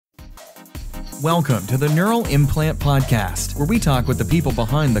Welcome to the Neural Implant Podcast, where we talk with the people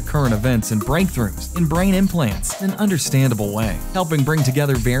behind the current events and breakthroughs in brain implants in an understandable way, helping bring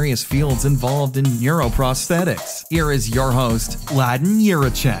together various fields involved in neuroprosthetics. Here is your host, Laden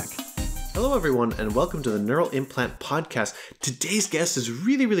Yurachek. Hello everyone, and welcome to the Neural Implant Podcast. Today's guest is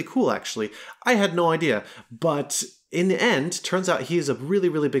really cool, actually. I had no idea, but in the end, turns out he is a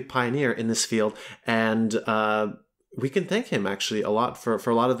really big pioneer in this field, and we can thank him actually a lot for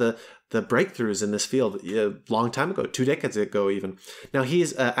a lot of the breakthroughs in this field a long time ago, 2 decades ago even. Now he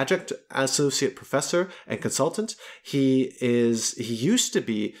is an adjunct associate professor and consultant. He's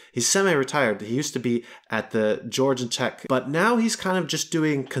semi-retired. He used to be at the Georgia Tech, but now he's kind of just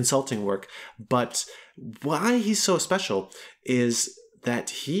doing consulting work. But why he's so special is that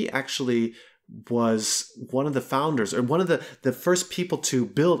he actually was one of the founders, or one of the first people to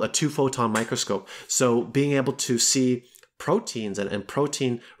build a two-photon microscope. So being able to see proteins and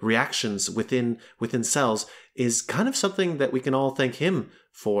protein reactions within cells is kind of something that we can all thank him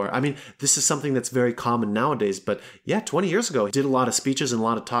for. I mean, this is something that's very common nowadays, but yeah, 20 years ago, he did a lot of speeches and a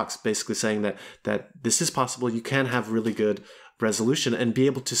lot of talks basically saying that this is possible. You can have really good resolution and be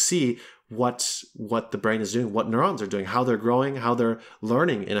able to see what the brain is doing, what neurons are doing, how they're growing, how they're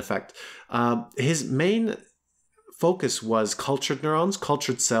learning, in effect. His main focus was cultured neurons,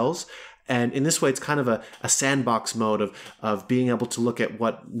 cultured cells. And in this way, it's kind of a sandbox mode of being able to look at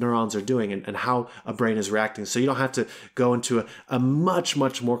what neurons are doing and how a brain is reacting. So you don't have to go into a much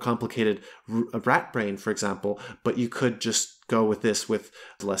more complicated rat brain, for example, but you could just go with this with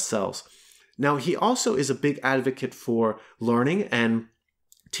less cells. Now, he also is a big advocate for learning and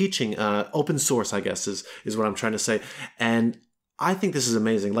teaching, open source, I guess, is what I'm trying to say. And I think this is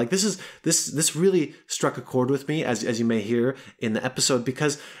amazing. Like this really struck a chord with me, as you may hear in the episode,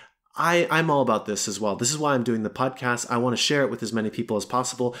 because I'm all about this as well. This is why I'm doing the podcast. I want to share it with as many people as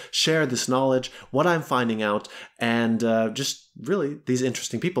possible, share this knowledge, what I'm finding out, and just really these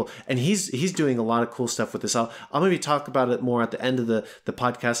interesting people. And he's doing a lot of cool stuff with this. I'll maybe talk about it more at the end of the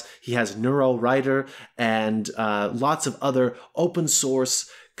podcast. He has NeuroWriter and lots of other open source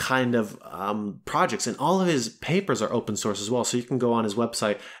kind of projects, and all of his papers are open source as well, so you can go on his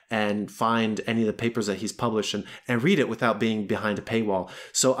website and find any of the papers that he's published and read it without being behind a paywall.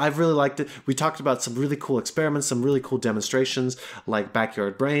 So I've really liked it. We talked about some really cool experiments, some really cool demonstrations like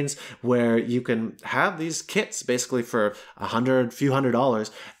backyard brains, where you can have these kits basically for few hundred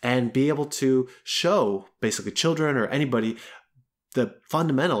dollars and be able to show basically children or anybody the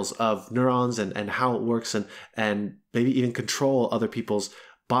fundamentals of neurons and how it works, and maybe even control other people's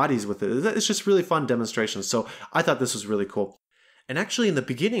bodies with it. It's just really fun demonstrations. So I thought this was really cool. And actually, in the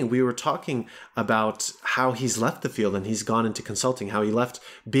beginning, we were talking about how he's left the field and he's gone into consulting, how he left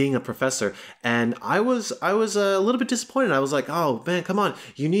being a professor. And I was a little bit disappointed. I was like, oh man, come on,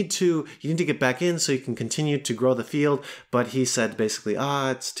 you need to get back in so you can continue to grow the field. But he said basically,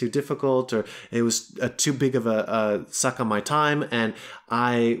 it's too difficult, or it was too big of a suck on my time, and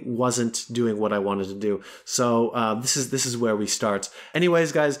I wasn't doing what I wanted to do. So this is where we start.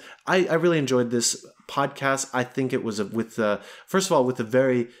 Anyways, guys, I really enjoyed this podcast. I think it was first of all, with a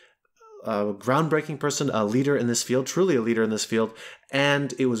very groundbreaking person, a leader in this field, truly a leader in this field,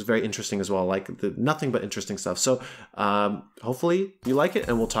 and it was very interesting as well, like nothing but interesting stuff. So hopefully you like it,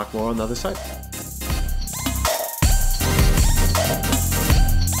 and we'll talk more on the other side.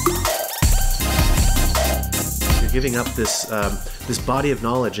 You're giving up this body of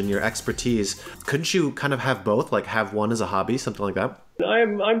knowledge and your expertise. Couldn't you kind of have both, like have one as a hobby, something like that?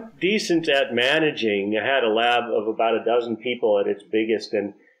 I'm decent at managing. I had a lab of about a dozen people at its biggest,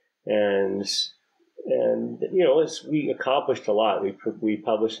 and you know, we accomplished a lot. We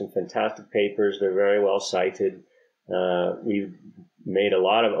published some fantastic papers. They're very well cited. We've made a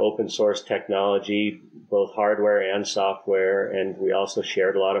lot of open source technology, both hardware and software, and we also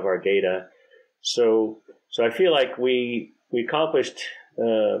shared a lot of our data. So I feel like we accomplished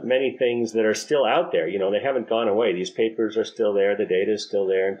many things that are still out there. You know, they haven't gone away. These papers are still there. The data is still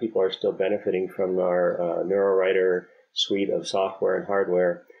there, and people are still benefiting from our NeuroWriter suite of software and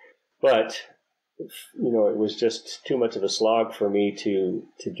hardware. But, you know, it was just too much of a slog for me to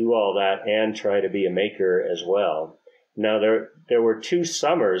do all that and try to be a maker as well. Now, there were 2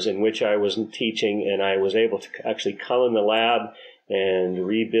 summers in which I wasn't teaching, and I was able to actually come in the lab and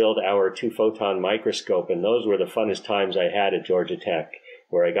rebuild our Two Photon Microscope. And those were the funnest times I had at Georgia Tech,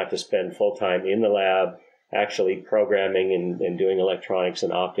 where I got to spend full time in the lab, actually programming and doing electronics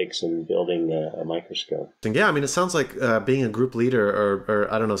and optics and building a microscope. Yeah, I mean, it sounds like being a group leader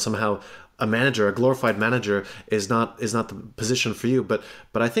or I don't know, somehow a manager, a glorified manager is not the position for you. But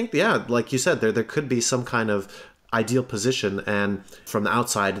I think, yeah, like you said, there could be some kind of ideal position, and from the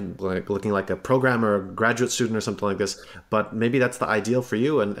outside, like looking like a programmer, a graduate student or something like this, but maybe that's the ideal for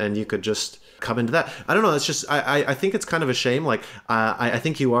you, and you could just come into that. I don't know. It's just, I think it's kind of a shame. Like, I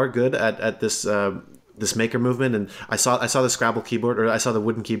think you are good at this, this maker movement, and I saw the Scrabble keyboard, or I saw the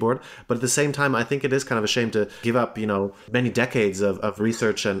wooden keyboard, but at the same time I think it is kind of a shame to give up, you know, many decades of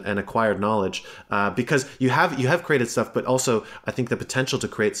research and acquired knowledge, because you have created stuff, but also I think the potential to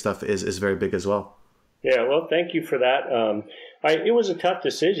create stuff is very big as well. Yeah, well, thank you for that. It was a tough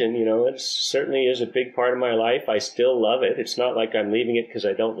decision. You know, it certainly is a big part of my life. I still love it. It's not like I'm leaving it because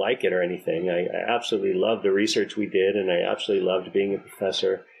I don't like it or anything. I absolutely love the research we did, and I absolutely loved being a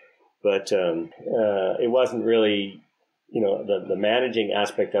professor. But it wasn't really, you know, the managing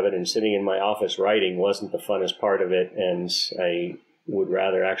aspect of it and sitting in my office writing wasn't the funnest part of it. And I would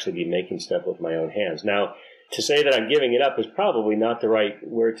rather actually be making stuff with my own hands. Now, to say that I'm giving it up is probably not the right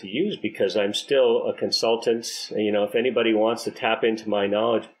word to use, because I'm still a consultant. You know, if anybody wants to tap into my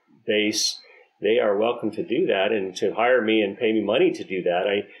knowledge base, they are welcome to do that and to hire me and pay me money to do that.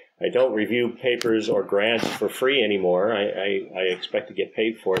 I don't review papers or grants for free anymore. I expect to get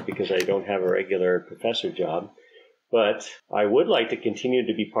paid for it because I don't have a regular professor job. But I would like to continue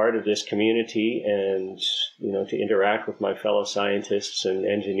to be part of this community and, you know, to interact with my fellow scientists and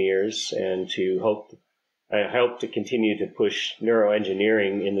engineers, and I hope to continue to push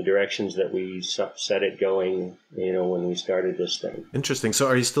neuroengineering in the directions that we set it going, you know, when we started this thing. Interesting. So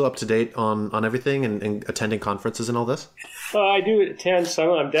are you still up to date on everything and attending conferences and all this? I do attend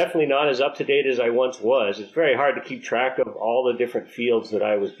some. I'm definitely not as up to date as I once was. It's very hard to keep track of all the different fields that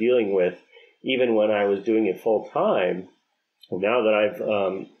I was dealing with, even when I was doing it full time. And now that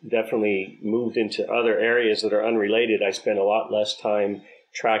I've definitely moved into other areas that are unrelated, I spend a lot less time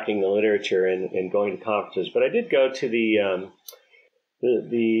tracking the literature and going to conferences. But I did go to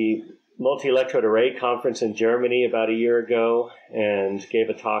the multi-electrode array conference in Germany about a year ago and gave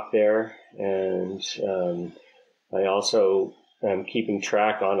a talk there. And I also am keeping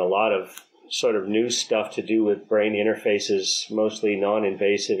track on a lot of sort of new stuff to do with brain interfaces, mostly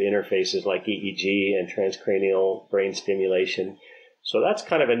non-invasive interfaces like EEG and transcranial brain stimulation. So that's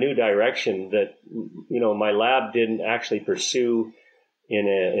kind of a new direction that, you know, my lab didn't actually pursue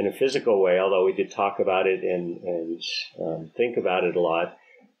in a physical way, although we did talk about it and think about it a lot,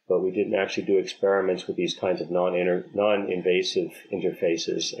 but we didn't actually do experiments with these kinds of non-invasive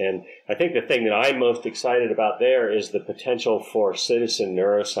interfaces. And I think the thing that I'm most excited about there is the potential for citizen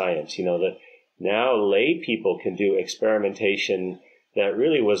neuroscience, you know, that now lay people can do experimentation that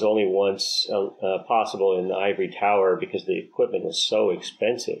really was only once possible in the ivory tower because the equipment was so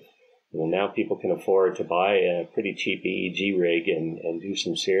expensive. And now people can afford to buy a pretty cheap EEG rig and do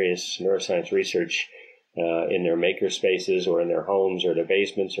some serious neuroscience research in their maker spaces or in their homes or their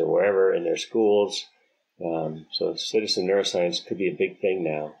basements or wherever, in their schools. So citizen neuroscience could be a big thing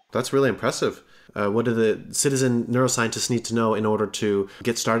now. That's really impressive. What do the citizen neuroscientists need to know in order to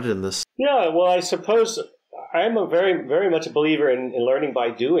get started in this? Yeah, well, I suppose I'm a very, very much a believer in learning by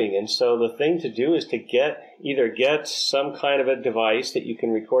doing. And so the thing to do is to either get some kind of a device that you can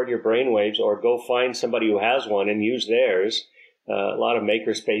record your brain waves, or go find somebody who has one and use theirs. A lot of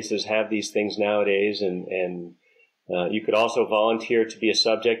maker spaces have these things nowadays. And you could also volunteer to be a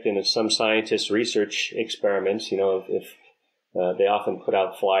subject in some scientists' research experiments. You know, if they often put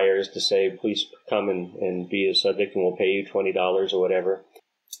out flyers to say, please come and be a subject and we'll pay you $20 or whatever.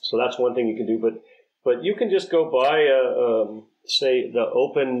 So that's one thing you can do. But you can just go buy say the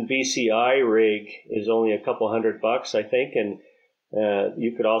Open BCI rig is only a couple $100, I think, and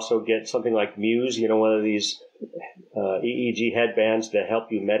you could also get something like Muse, you know, one of these EEG headbands that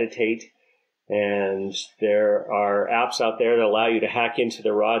help you meditate. And there are apps out there that allow you to hack into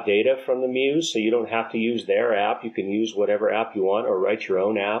the raw data from the Muse, so you don't have to use their app. You can use whatever app you want or write your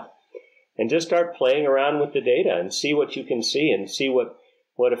own app, and just start playing around with the data and see what you can see and see what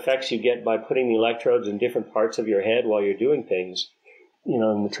effects you get by putting the electrodes in different parts of your head while you're doing things. You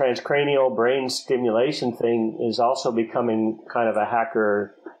know, and the transcranial brain stimulation thing is also becoming kind of a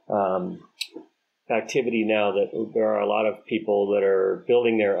hacker activity now, that there are a lot of people that are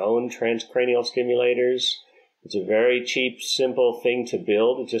building their own transcranial stimulators. It's a very cheap, simple thing to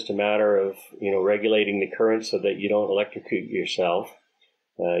build. It's just a matter of, you know, regulating the current so that you don't electrocute yourself.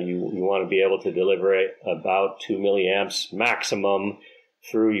 You want to be able to deliver it about 2 milliamps maximum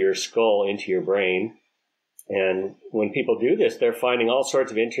through your skull into your brain. And when people do this, they're finding all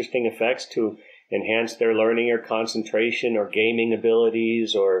sorts of interesting effects to enhance their learning or concentration or gaming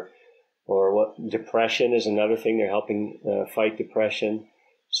abilities, or what depression is another thing. They're helping fight depression.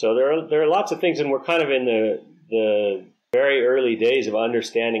 So there are lots of things, and we're kind of in the very early days of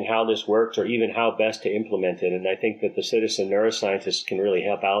understanding how this works or even how best to implement it. And I think that the citizen neuroscientists can really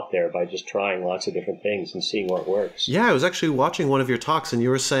help out there by just trying lots of different things and seeing what works. Yeah, I was actually watching one of your talks, and you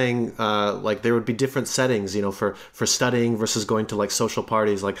were saying like there would be different settings, for studying versus going to like social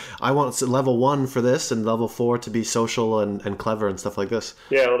parties. Like I want level 1 for this and level 4 to be social and clever and stuff like this.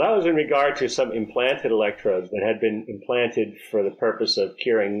 Yeah, well, that was in regard to some implanted electrodes that had been implanted for the purpose of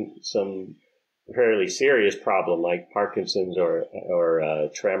curing some fairly serious problem like Parkinson's or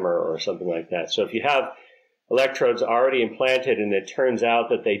tremor or something like that. So if you have electrodes already implanted and it turns out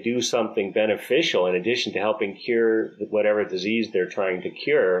that they do something beneficial in addition to helping cure whatever disease they're trying to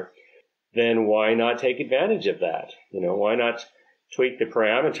cure, then why not take advantage of that? Why not tweak the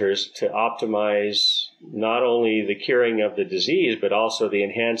parameters to optimize not only the curing of the disease, but also the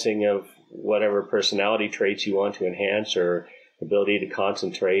enhancing of whatever personality traits you want to enhance, or ability to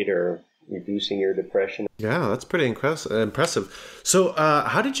concentrate, or reducing your depression. Yeah, that's pretty impressive. So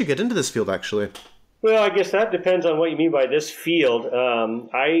how did you get into this field, actually? Well, I guess that depends on what you mean by this field.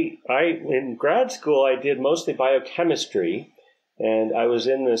 I in grad school, I did mostly biochemistry, and I was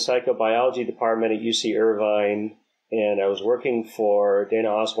in the psychobiology department at UC Irvine, and I was working for Dana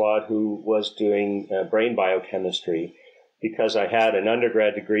Oswald, who was doing brain biochemistry, because I had an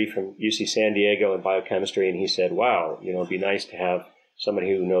undergrad degree from UC San Diego in biochemistry, and he said, wow, it'd be nice to have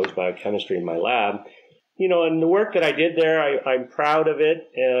somebody who knows biochemistry in my lab. And the work that I did there, I'm proud of it.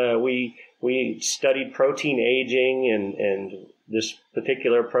 We studied protein aging and this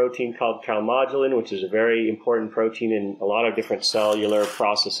particular protein called calmodulin, which is a very important protein in a lot of different cellular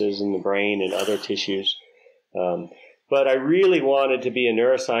processes in the brain and other tissues. But I really wanted to be a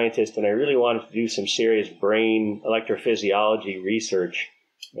neuroscientist, and I really wanted to do some serious brain electrophysiology research.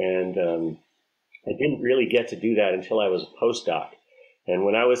 And I didn't really get to do that until I was a postdoc. And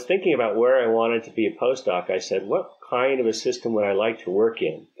when I was thinking about where I wanted to be a postdoc, I said, what kind of a system would I like to work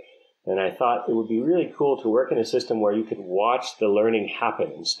in? And I thought it would be really cool to work in a system where you could watch the learning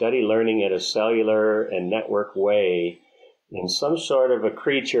happen and study learning at a cellular and network way in some sort of a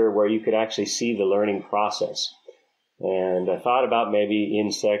creature where you could actually see the learning process. And I thought about maybe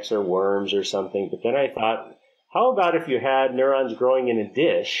insects or worms or something, but then I thought, how about if you had neurons growing in a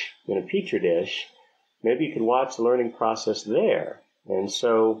dish, in a petri dish, maybe you could watch the learning process there. And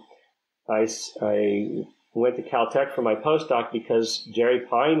so I went to Caltech for my postdoc because Jerry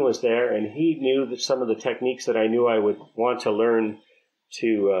Pine was there, and he knew that some of the techniques that I knew I would want to learn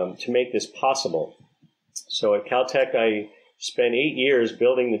to make this possible. So at Caltech, I spent 8 years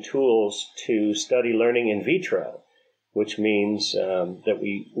building the tools to study learning in vitro, which means that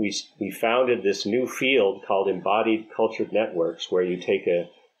we founded this new field called embodied cultured networks, where you take a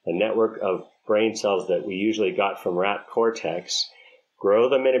network of brain cells that we usually got from rat cortex, grow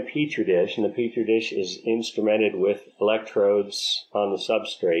them in a petri dish, and the petri dish is instrumented with electrodes on the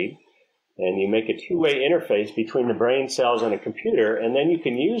substrate, and you make a two-way interface between the brain cells and a computer, and then you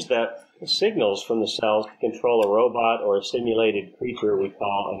can use that signals from the cells to control a robot or a simulated creature we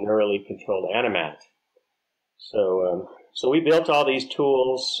call a neurally controlled animat. So we built all these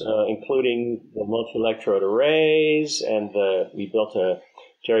tools, including the multi-electrode arrays, and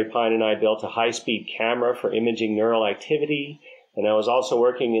Jerry Pine and I built a high-speed camera for imaging neural activity. And I was also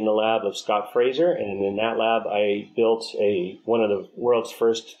working in the lab of Scott Fraser, and in that lab I built one of the world's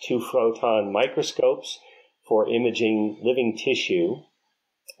first 2 photon microscopes for imaging living tissue.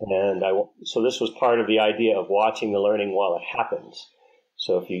 And so this was part of the idea of watching the learning while it happens.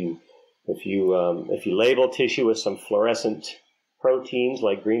 So if you label tissue with some fluorescent proteins,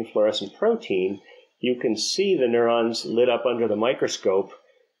 like green fluorescent protein, you can see the neurons lit up under the microscope.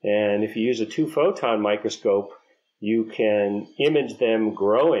 And if you use a 2 photon microscope, you can image them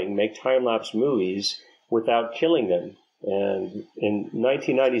growing, make time-lapse movies without killing them. And in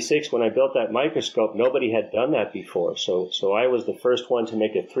 1996, when I built that microscope, nobody had done that before. So I was the first one to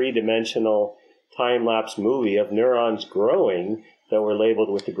make a 3-dimensional time-lapse movie of neurons growing that were labeled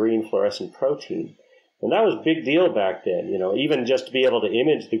with the green fluorescent protein. And that was a big deal back then. Even just to be able to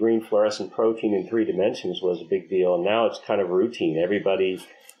image the green fluorescent protein in 3 dimensions was a big deal. And now it's kind of routine. Everybody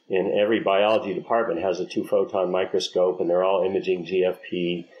in every biology department has a 2 photon microscope, and they're all imaging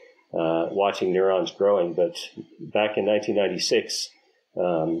GFP, watching neurons growing. But back in 1996,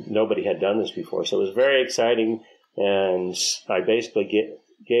 nobody had done this before. So it was very exciting, and I basically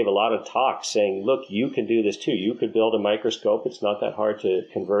gave a lot of talks saying, look, you can do this too. You could build a microscope. It's not that hard to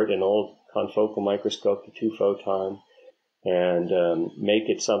convert an old confocal microscope to 2 photon and make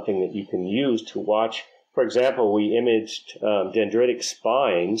it something that you can use to watch. For example, we imaged dendritic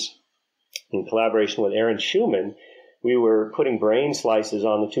spines in collaboration with Aaron Schumann. We were putting brain slices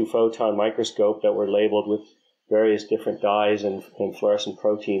on the 2 photon microscope that were labeled with various different dyes and fluorescent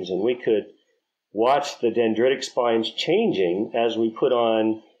proteins, and we could watch the dendritic spines changing as we put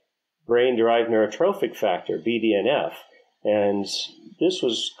on brain-derived neurotrophic factor, BDNF. And this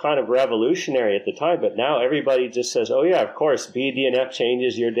was kind of revolutionary at the time, but now everybody just says, oh yeah, of course, BDNF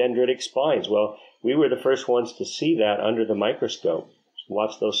changes your dendritic spines. Well, we were the first ones to see that under the microscope.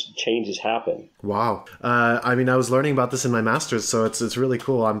 Watch those changes happen. Wow. I mean, I was learning about this in my master's, so it's really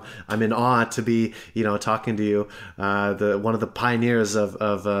cool. I'm in awe to be, talking to you, one of the pioneers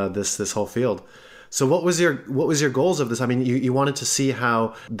of this whole field. So what was your goals of this? I mean, you wanted to see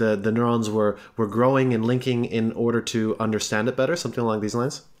how the neurons were growing and linking in order to understand it better, something along these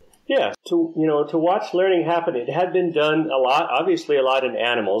lines? Yeah, to watch learning happen. It had been done obviously a lot in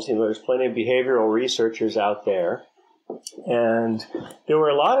animals. There's plenty of behavioral researchers out there. And there were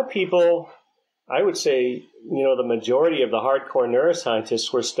a lot of people, I would say, the majority of the hardcore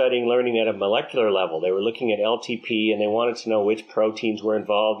neuroscientists were studying learning at a molecular level. They were looking at LTP, and they wanted to know which proteins were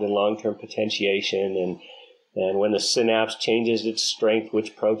involved in long-term potentiation, and when the synapse changes its strength,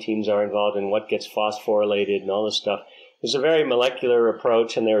 which proteins are involved and what gets phosphorylated and all this stuff. It was a very molecular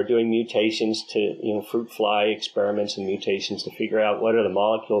approach, and they were doing mutations to, fruit fly experiments and mutations to figure out what are the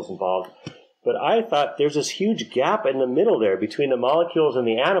molecules involved. But I thought there's this huge gap in the middle there between the molecules and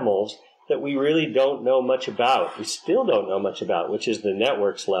the animals that we really don't know much about. We still don't know much about, which is the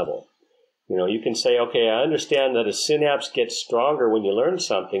networks level. You can say, okay, I understand that a synapse gets stronger when you learn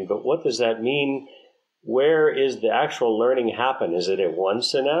something, but what does that mean? Where is the actual learning happen? Is it at one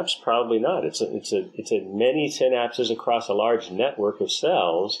synapse? Probably not. It's at many synapses across a large network of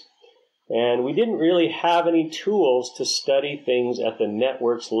cells. And we didn't really have any tools to study things at the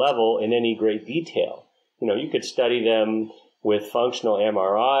networks level in any great detail. You could study them with functional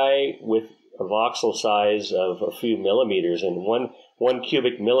MRI with a voxel size of a few millimeters, and one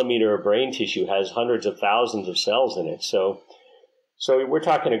cubic millimeter of brain tissue has hundreds of thousands of cells in it. So we're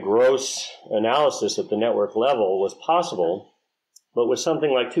talking a gross analysis at the network level was possible, but with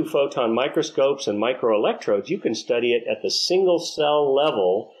something like 2 photon microscopes and microelectrodes, you can study it at the single cell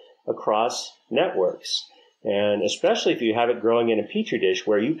level across networks. And especially if you have it growing in a petri dish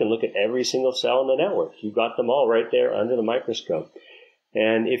where you can look at every single cell in the network. You've got them all right there under the microscope.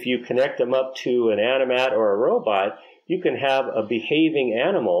 And if you connect them up to an animat or a robot, you can have a behaving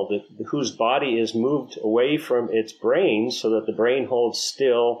animal whose body is moved away from its brain so that the brain holds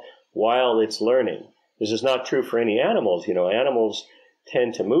still while it's learning. This is not true for any animals. Animals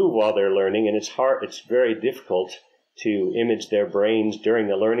tend to move while they're learning, and it's very difficult to image their brains during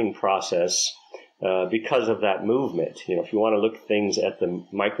the learning process because of that movement, if you want to look at things at the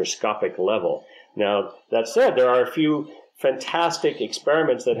microscopic level. Now, that said, there are a few fantastic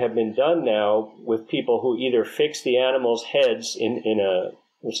experiments that have been done now with people who either fix the animals' heads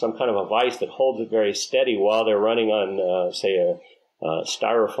with some kind of a vise that holds it very steady while they're running on, say, a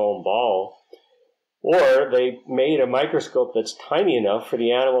styrofoam ball, or they made a microscope that's tiny enough for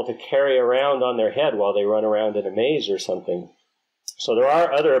the animal to carry around on their head while they run around in a maze or something. So there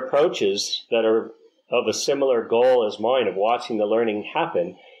are other approaches that are of a similar goal as mine of watching the learning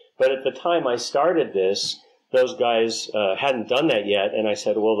happen. But at the time I started this, those guys hadn't done that yet. And I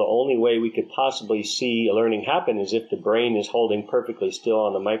said, well, the only way we could possibly see learning happen is if the brain is holding perfectly still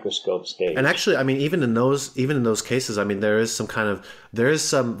on the microscope stage. And actually, I mean, even in those cases, I mean, there is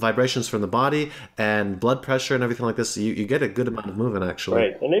some vibrations from the body and blood pressure and everything like this. So you get a good amount of movement, actually.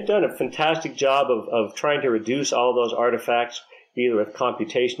 Right. And they've done a fantastic job of trying to reduce all those artifacts, either with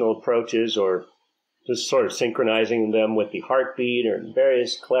computational approaches or just sort of synchronizing them with the heartbeat or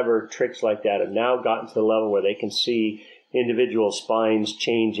various clever tricks like that, have now gotten to the level where they can see individual spines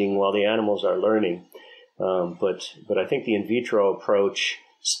changing while the animals are learning. But I think the in vitro approach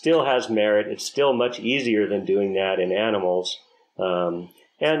still has merit. It's still much easier than doing that in animals.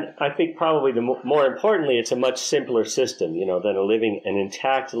 And I think probably more importantly, it's a much simpler system, than an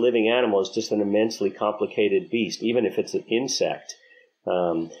intact living animal is just an immensely complicated beast, even if it's an insect.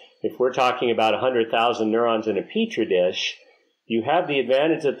 If we're talking about 100,000 neurons in a petri dish, you have the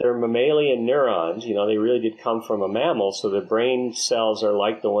advantage that they're mammalian neurons. They really did come from a mammal, so the brain cells are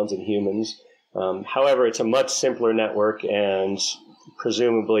like the ones in humans. However, it's a much simpler network and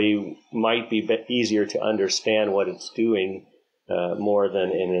presumably might be easier to understand what it's doing more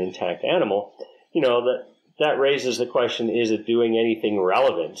than in an intact animal. That raises the question, is it doing anything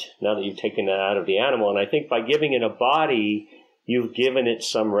relevant now that you've taken that out of the animal? And I think by giving it a body, you've given it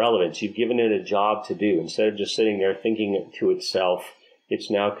some relevance. You've given it a job to do. Instead of just sitting there thinking it to itself, it's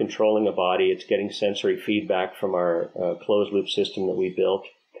now controlling a body. It's getting sensory feedback from our closed-loop system that we built.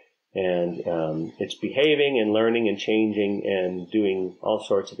 And it's behaving and learning and changing and doing all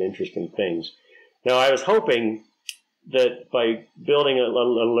sorts of interesting things. Now, I was hoping that by building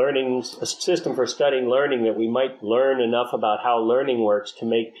a system for studying learning, that we might learn enough about how learning works to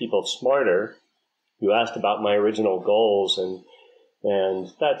make people smarter. You asked about my original goals, and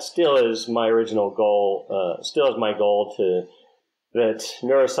that still is my original goal. Still is my goal that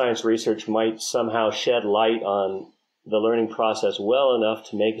neuroscience research might somehow shed light on the learning process well enough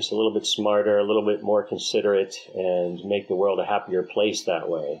to make us a little bit smarter, a little bit more considerate, and make the world a happier place that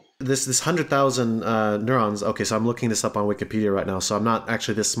way. This 100,000 neurons, okay, so I'm looking this up on Wikipedia right now, so I'm not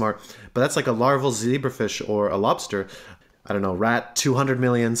actually this smart, but that's like a larval zebrafish or a lobster. I don't know, rat, 200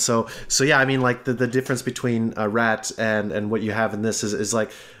 million. So yeah, I mean, like the difference between a rat and what you have in this is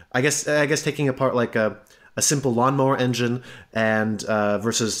like, I guess taking apart like a simple lawnmower engine and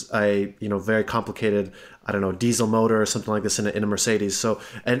versus a very complicated, I don't know, diesel motor or something like this in a Mercedes. So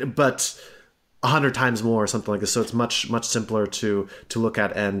but 100 times more or something like this. So it's much simpler to look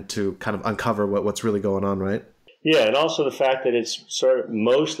at and to kind of uncover what's really going on, right? Yeah, and also the fact that it's sort of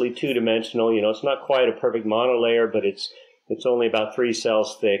mostly two-dimensional. It's not quite a perfect monolayer, but it's only about 3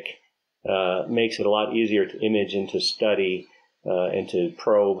 cells thick. Makes it a lot easier to image and to study and to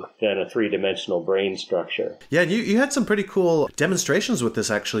probe than a 3-dimensional brain structure. Yeah, you had some pretty cool demonstrations with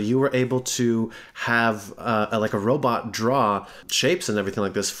this, actually. You were able to have like a robot draw shapes and everything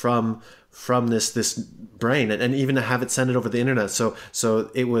like this from this brain, and even to have it send it over the internet. So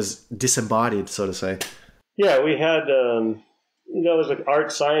it was disembodied, so to say. Yeah, we had... it was an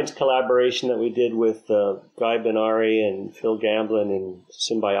art-science collaboration that we did with Guy Benari and Phil Gamblin in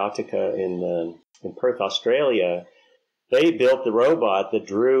Symbiotica in Perth, Australia. They built the robot that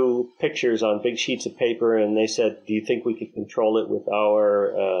drew pictures on big sheets of paper, and they said, "Do you think we could control it with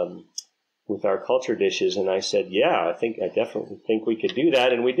our culture dishes?" And I said, "Yeah, I definitely think we could do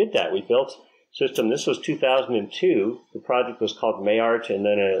that." And we did that. We built a system. This was 2002. The project was called Mayart, and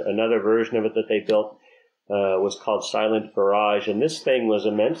then another version of it that they built was called Silent Barrage. And this thing was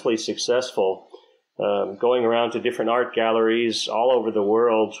immensely successful, going around to different art galleries all over the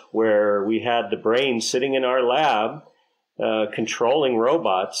world where we had the brain sitting in our lab, controlling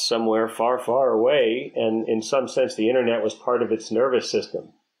robots somewhere far, far away. And in some sense, the internet was part of its nervous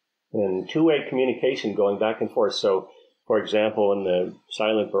system. And two-way communication going back and forth. So, for example, in the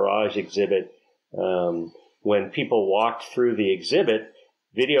Silent Barrage exhibit, when people walked through the exhibit,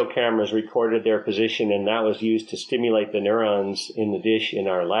 video cameras recorded their position, and that was used to stimulate the neurons in the dish in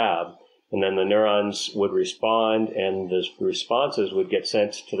our lab. And then the neurons would respond, and the responses would get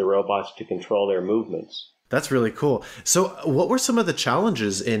sent to the robots to control their movements. That's really cool. So what were some of the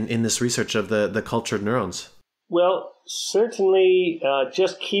challenges in this research of the cultured neurons? Well, certainly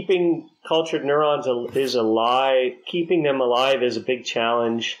just keeping cultured neurons keeping them alive is a big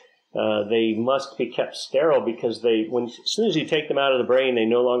challenge. They must be kept sterile because as soon as you take them out of the brain, they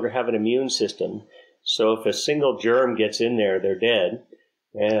no longer have an immune system. So if a single germ gets in there, they're dead.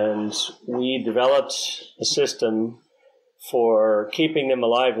 And we developed a system for keeping them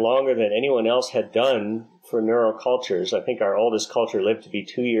alive longer than anyone else had done for neural cultures. I think our oldest culture lived to be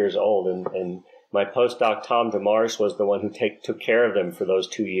 2 years old, and my postdoc, Tom DeMars, was the one who took care of them for those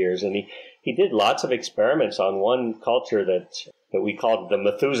 2 years. And he did lots of experiments on one culture that we called the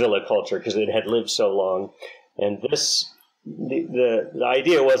Methuselah culture because it had lived so long. And the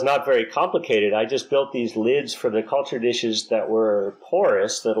idea was not very complicated. I just built these lids for the culture dishes that were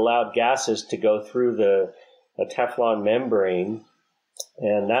porous, that allowed gases to go through a Teflon membrane.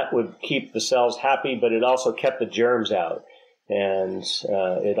 And that would keep the cells happy, but it also kept the germs out. And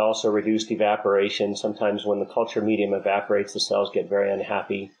it also reduced evaporation. Sometimes when the culture medium evaporates, the cells get very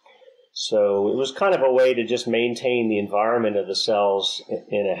unhappy. So it was kind of a way to just maintain the environment of the cells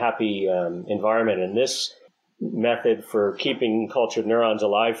in a happy environment. And this method for keeping cultured neurons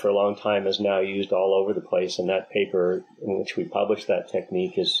alive for a long time is now used all over the place. And that paper in which we published that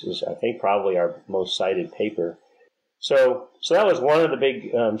technique is I think, probably our most cited paper. So that was one of the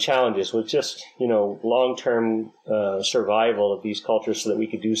big challenges, was just, long-term survival of these cultures so that we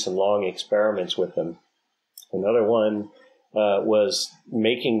could do some long experiments with them. Another one was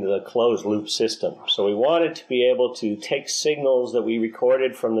making the closed-loop system. So we wanted to be able to take signals that we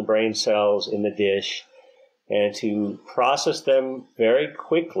recorded from the brain cells in the dish and to process them very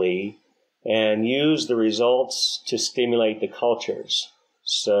quickly and use the results to stimulate the cultures.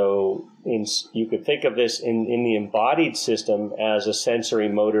 So you could think of this in the embodied system as a sensory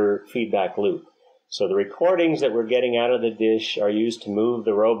motor feedback loop. So the recordings that we're getting out of the dish are used to move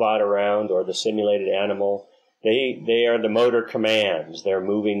the robot around or the simulated animal. They are the motor commands. They're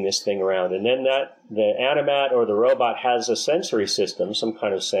moving this thing around. And then the animat or the robot has a sensory system, some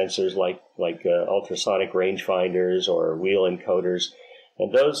kind of sensors like ultrasonic rangefinders or wheel encoders.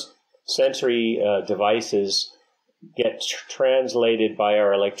 And those sensory devices get translated by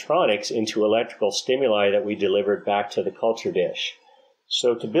our electronics into electrical stimuli that we delivered back to the culture dish.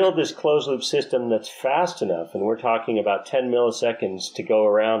 So to build this closed-loop system that's fast enough, and we're talking about 10 milliseconds to go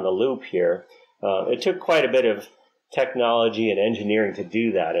around the loop here, it took quite a bit of technology and engineering to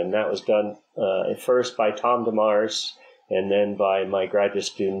do that, and that was done at first by Tom DeMars and then by my graduate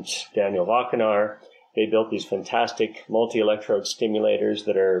student Daniel Vacanar. They built these fantastic multi-electrode stimulators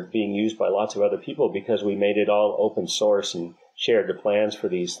that are being used by lots of other people because we made it all open source and shared the plans for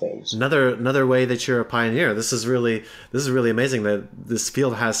these things. Another way that you're a pioneer. This is really amazing that this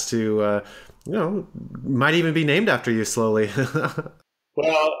field has to, might even be named after you slowly.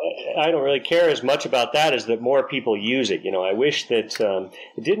 Well, I don't really care as much about that as that more people use it. I wish that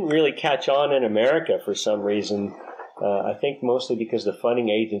it didn't really catch on in America for some reason. I think mostly because the funding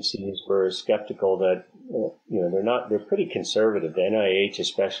agencies were skeptical that, they're pretty conservative. The NIH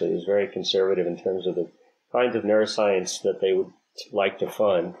especially is very conservative in terms of the kinds of neuroscience that they would like to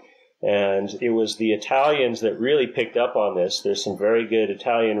fund. And it was the Italians that really picked up on this. There's some very good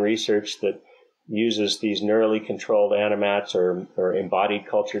Italian research that uses these neurally controlled animats or embodied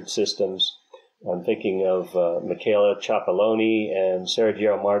cultured systems. I'm thinking of Michela Ciappelloni and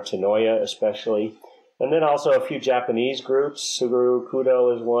Sergio Martinoia especially. And then also a few Japanese groups. Suguru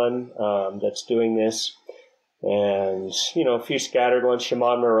Kudo is one that's doing this. And, a few scattered ones.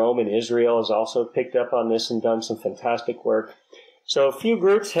 Shimon Merom in Israel has also picked up on this and done some fantastic work. So a few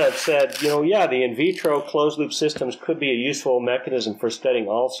groups have said, the in vitro closed-loop systems could be a useful mechanism for studying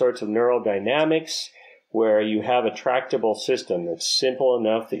all sorts of neural dynamics, where you have a tractable system that's simple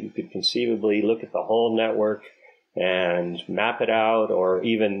enough that you could conceivably look at the whole network and map it out or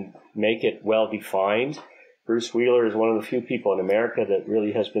even make it well-defined. Bruce Wheeler is one of the few people in America that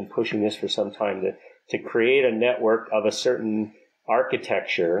really has been pushing this for some time to create a network of a certain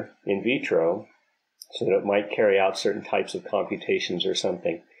architecture in vitro so that it might carry out certain types of computations or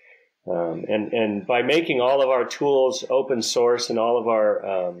something. And by making all of our tools open source and all of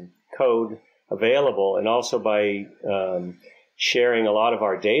our code available, and also by sharing a lot of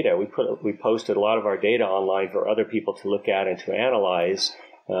our data, we posted a lot of our data online for other people to look at and to analyze.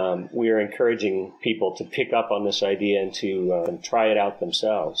 We are encouraging people to pick up on this idea and to try it out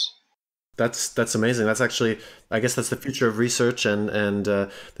themselves. That's amazing. That's actually, I guess that's the future of research and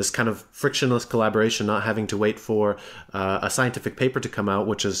this kind of frictionless collaboration, not having to wait for a scientific paper to come out,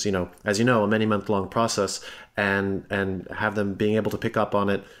 which is, as you know, a many month-long process, and have them being able to pick up on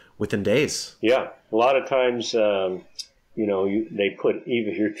it within days. Yeah. A lot of times, they put,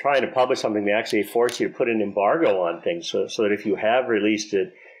 even if you're trying to publish something, they actually force you to put an embargo on things so that if you have released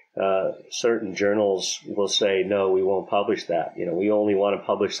it, certain journals will say, no, we won't publish that. We only want to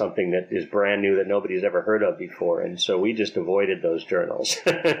publish something that is brand new that nobody's ever heard of before. And so we just avoided those journals.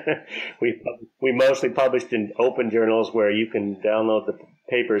 We mostly published in open journals where you can download the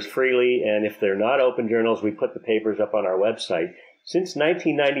papers freely. And if they're not open journals, we put the papers up on our website. Since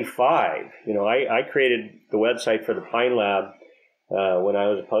 1995, I created the website for the Pine Lab when I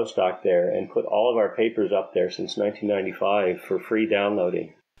was a postdoc there and put all of our papers up there since 1995 for free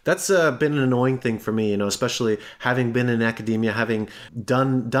downloading. That's been an annoying thing for me, especially having been in academia, having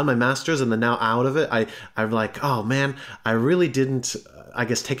done my master's and then now out of it. I'm like, oh man, I really didn't, I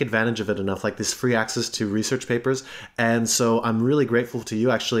guess, take advantage of it enough, like this free access to research papers. And so I'm really grateful to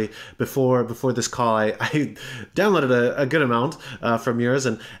you. Actually, before this call, I downloaded a good amount from yours.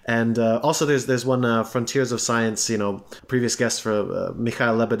 And also there's one Frontiers of Science, previous guest for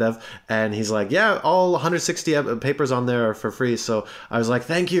Mikhail Lebedev. And he's like, yeah, all 160 papers on there are for free. So I was like,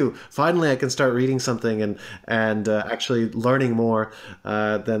 thank you. Finally, I can start reading something and actually learning more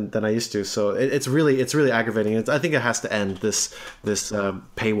than I used to. So it's really aggravating. I think it has to end, this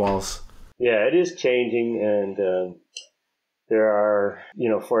paywalls. Yeah, it is changing, and there are,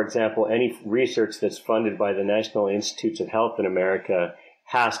 for example, any research that's funded by the National Institutes of Health in America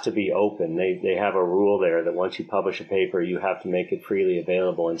has to be open. They have a rule there that once you publish a paper, you have to make it freely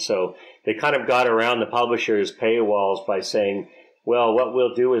available. And so they kind of got around the publishers' paywalls by saying, well, what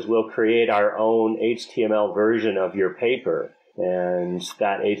we'll do is we'll create our own HTML version of your paper, and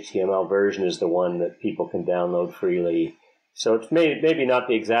that HTML version is the one that people can download freely. So it's maybe not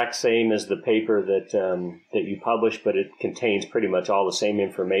the exact same as the paper that you publish, but it contains pretty much all the same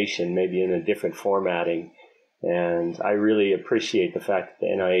information, maybe in a different formatting. And I really appreciate the fact that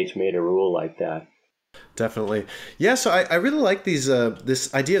the NIH made a rule like that. Definitely. Yeah, so I really like these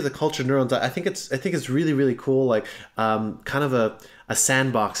this idea of the cultured neurons. I think it's really, really cool, like kind of a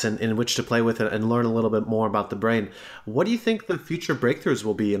sandbox in which to play with it and learn a little bit more about the brain. What do you think the future breakthroughs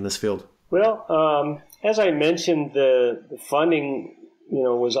will be in this field? Well, as I mentioned, the funding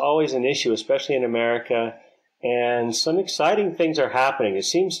was always an issue, especially in America. And some exciting things are happening. It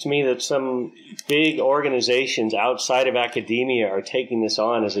seems to me that some big organizations outside of academia are taking this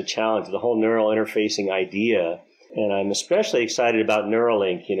on as a challenge, the whole neural interfacing idea. And I'm especially excited about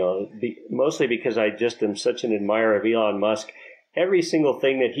Neuralink, mostly because I just am such an admirer of Elon Musk. Every single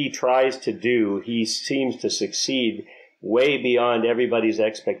thing that he tries to do, he seems to succeed way beyond everybody's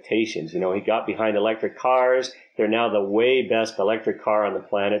expectations. He got behind electric cars. They're now the way best electric car on the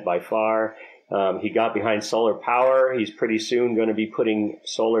planet by far. He got behind solar power. He's pretty soon going to be putting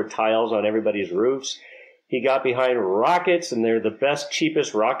solar tiles on everybody's roofs. He got behind rockets, and they're the best,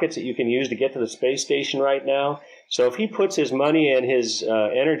 cheapest rockets that you can use to get to the space station right now. So if he puts his money and his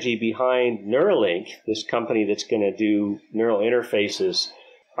energy behind Neuralink, this company that's going to do neural interfaces,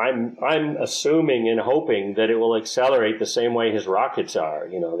 I'm assuming and hoping that it will accelerate the same way his rockets are,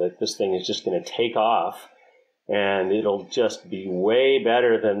 that this thing is just going to take off. And it'll just be way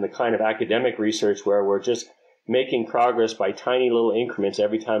better than the kind of academic research where we're just making progress by tiny little increments.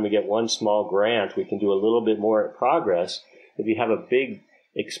 Every time we get one small grant, we can do a little bit more progress. If you have a big,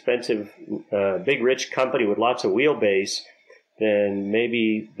 expensive, big, rich company with lots of wheelbase, then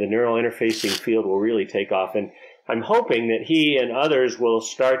maybe the neural interfacing field will really take off. And I'm hoping that he and others will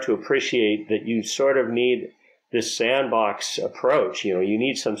start to appreciate that you sort of need this sandbox approach. You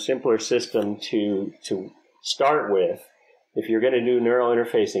need some simpler system to start with if you're going to do neural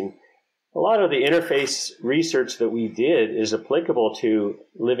interfacing. A lot of the interface research that we did is applicable to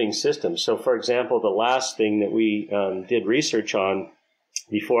living systems. So, for example, the last thing that we did research on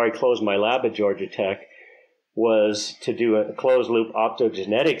before I closed my lab at Georgia Tech was to do a closed-loop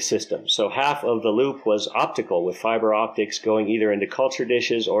optogenetic system. So half of the loop was optical, with fiber optics going either into culture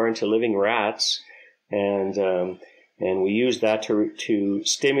dishes or into living rats. And we used that to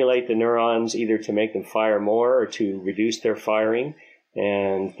stimulate the neurons, either to make them fire more or to reduce their firing.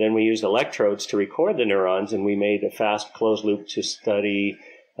 And then we used electrodes to record the neurons, and we made a fast closed loop to study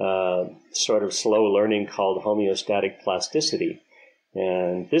sort of slow learning called homeostatic plasticity.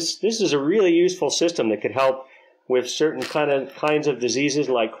 And this is a really useful system that could help with certain kinds of diseases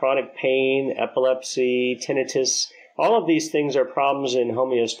like chronic pain, epilepsy, tinnitus. All of these things are problems in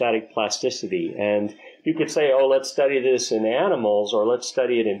homeostatic plasticity. And you could say, let's study this in animals or let's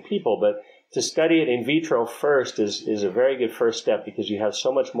study it in people. But to study it in vitro first is a very good first step because you have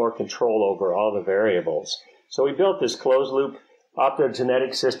so much more control over all the variables. So we built this closed-loop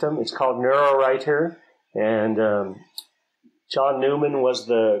optogenetic system. It's called NeuroWriter. And John Newman was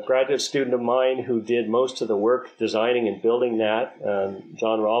the graduate student of mine who did most of the work designing and building that.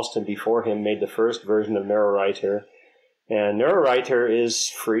 John Ralston before him made the first version of NeuroWriter. And NeuroWriter is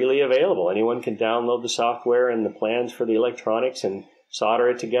freely available. Anyone can download the software and the plans for the electronics and solder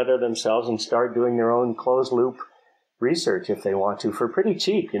it together themselves and start doing their own closed-loop research if they want to for pretty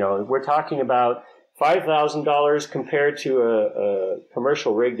cheap. We're talking about $5,000 compared to a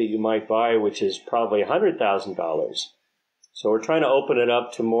commercial rig that you might buy, which is probably $100,000. So we're trying to open it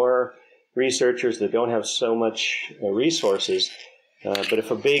up to more researchers that don't have so much resources. But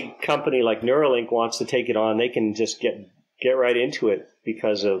if a big company like Neuralink wants to take it on, they can just get right into it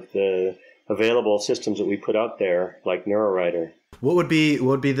because of the available systems that we put out there, like NeuroWriter. What would be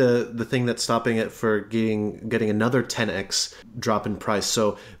the thing that's stopping it for getting another 10x drop in price?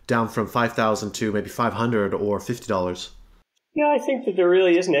 So down from $5,000 to maybe $500 or $50. Yeah, I think that there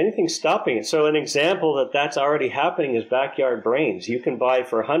really isn't anything stopping it. So an example that's already happening is backyard brains. You can buy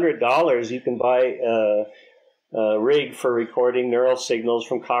for $100, you can buy a rig for recording neural signals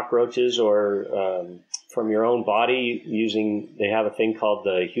from cockroaches or from your own body they have a thing called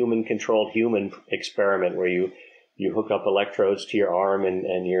the human-controlled human experiment where you hook up electrodes to your arm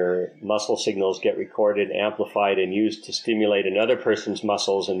and your muscle signals get recorded, amplified, and used to stimulate another person's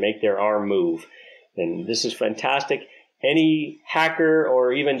muscles and make their arm move. And this is fantastic. Any hacker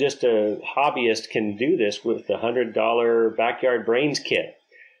or even just a hobbyist can do this with the $100 backyard brains kit.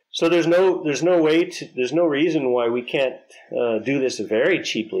 So there's no reason why we can't do this very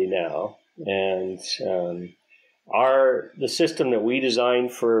cheaply now. And the system that we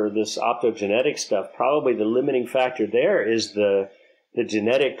designed for this optogenetic stuff, probably the limiting factor there is the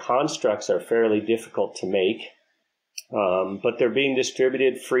genetic constructs are fairly difficult to make. But they're being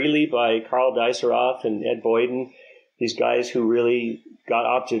distributed freely by Carl Diceroth and Ed Boyden. These guys who really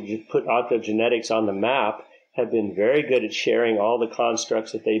put optogenetics on the map have been very good at sharing all the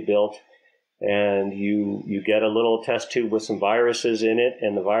constructs that they built. And you get a little test tube with some viruses in it,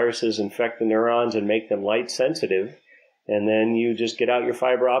 and the viruses infect the neurons and make them light sensitive. And then you just get out your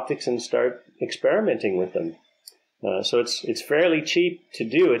fiber optics and start experimenting with them. So it's fairly cheap to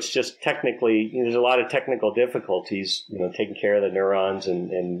do. It's just technically, there's a lot of technical difficulties, taking care of the neurons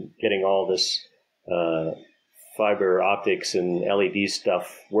and getting all this fiber optics and LED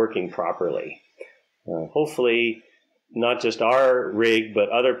stuff working properly. Hopefully, not just our rig, but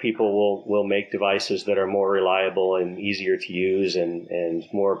other people will make devices that are more reliable and easier to use and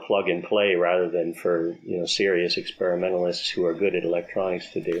more plug and play rather than for serious experimentalists who are good at electronics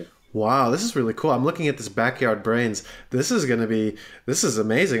to do. Wow, this is really cool. I'm looking at this backyard brains. This is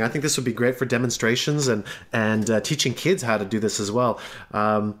amazing. I think this would be great for demonstrations and teaching kids how to do this as well.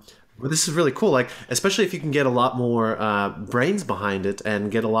 But this is really cool, like especially if you can get a lot more brains behind it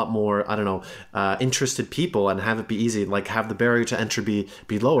and get a lot more, interested people and have it be easy, like have the barrier to entry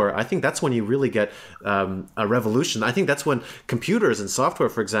be lower. I think that's when you really get a revolution. I think that's when computers and software,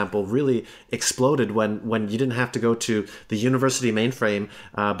 for example, really exploded when you didn't have to go to the university mainframe,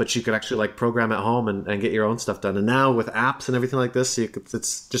 but you could actually like program at home and get your own stuff done. And now with apps and everything like this,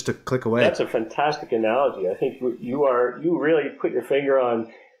 it's just a click away. That's a fantastic analogy. I think you really put your finger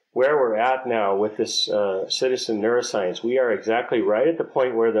on where we're at now with this citizen neuroscience. We are exactly right at the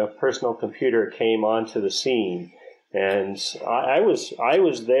point where the personal computer came onto the scene. And I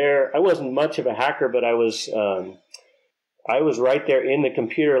was there. I wasn't much of a hacker, but I was right there in the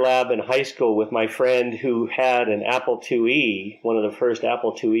computer lab in high school with my friend who had an Apple IIe, one of the first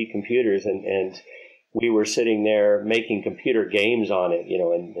Apple IIe computers, and we were sitting there making computer games on it,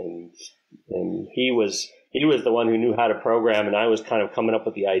 and he was the one who knew how to program, and I was kind of coming up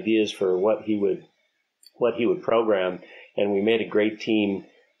with the ideas for what he would program, and we made a great team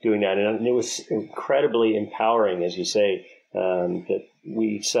doing that. And it was incredibly empowering, as you say, that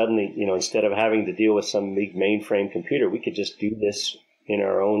we suddenly, instead of having to deal with some big mainframe computer, we could just do this in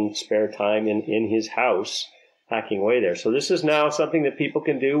our own spare time in his house, hacking away there. So this is now something that people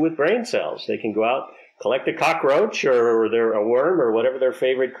can do with brain cells. They can go out, collect a cockroach or a worm or whatever their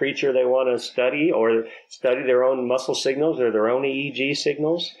favorite creature they want to study, or study their own muscle signals or their own EEG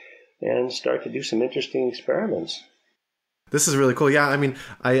signals, and start to do some interesting experiments. This is really cool. Yeah, I mean,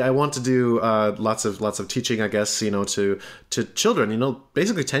 I want to do lots of teaching, I guess, to children,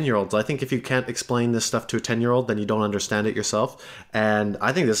 basically 10-year-olds. I think if you can't explain this stuff to a 10-year-old, then you don't understand it yourself. And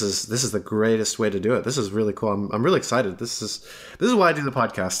I think this is the greatest way to do it. This is really cool. I'm really excited. This is why I do the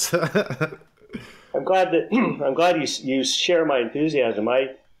podcast. I'm glad you share my enthusiasm.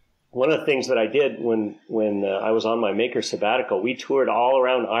 One of the things that I did when I was on my maker sabbatical, we toured all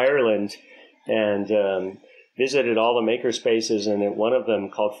around Ireland and visited all the maker spaces, and at one of them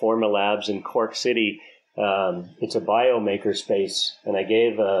called Forma Labs in Cork City, it's a biomaker space, and I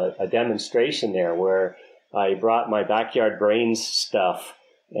gave a demonstration there where I brought my backyard brains stuff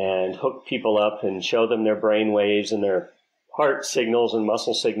and hooked people up and showed them their brain waves and their heart signals and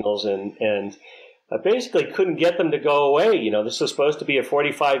muscle signals, and I basically couldn't get them to go away. This was supposed to be a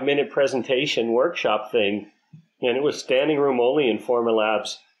 45-minute presentation workshop thing, and it was standing room only in Forma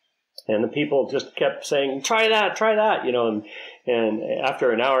Labs. And the people just kept saying, try that, and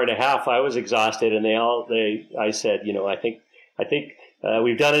after an hour and a half, I was exhausted, and I said, I think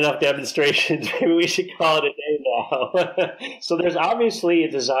we've done enough demonstrations. Maybe we should call it a day now. So there's obviously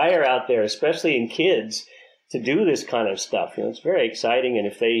a desire out there, especially in kids, to do this kind of stuff. It's very exciting, and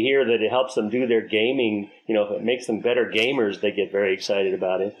if they hear that it helps them do their gaming, if it makes them better gamers, they get very excited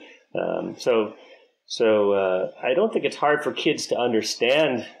about it. So I don't think it's hard for kids to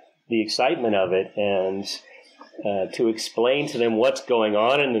understand the excitement of it and to explain to them what's going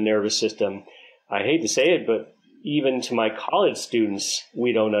on in the nervous system. I hate to say it, but even to my college students,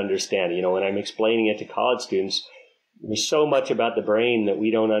 we don't understand. When I'm explaining it to college students, there's so much about the brain that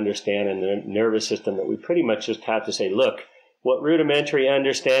we don't understand and the nervous system that we pretty much just have to say, look, what rudimentary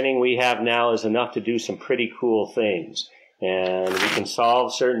understanding we have now is enough to do some pretty cool things. And we can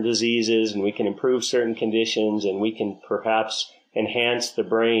solve certain diseases, and we can improve certain conditions, and we can perhaps enhance the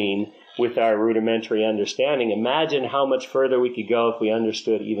brain with our rudimentary understanding. Imagine how much further we could go if we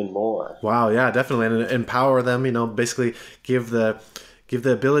understood even more. Wow, yeah, definitely. And empower them, basically give the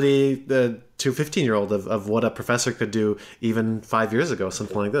ability to a 15-year-old of what a professor could do even 5 years ago,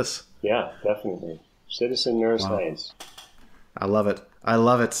 something like this. Yeah, definitely. Citizen neuroscience. Wow. I love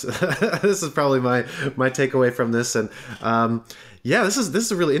it. This is probably my takeaway from this. And this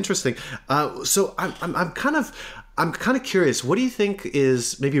is really interesting. So I'm kind of curious. What do you think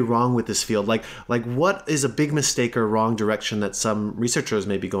is maybe wrong with this field? Like what is a big mistake or wrong direction that some researchers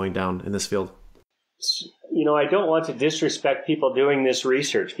may be going down in this field? I don't want to disrespect people doing this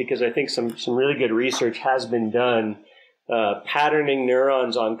research, because I think some really good research has been done, patterning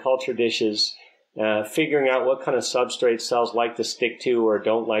neurons on culture dishes, figuring out what kind of substrate cells like to stick to or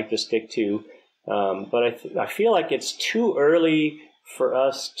don't like to stick to, But I feel like it's too early for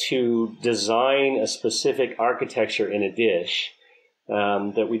us to design a specific architecture in a dish,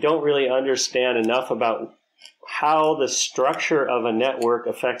 that we don't really understand enough about how the structure of a network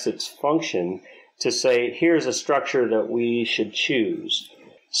affects its function to say, here's a structure that we should choose.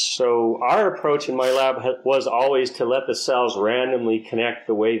 So our approach in my lab was always to let the cells randomly connect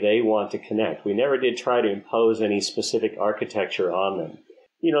the way they want to connect. We never did try to impose any specific architecture on them.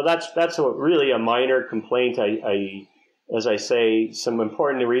 That's really a minor complaint. As I say, some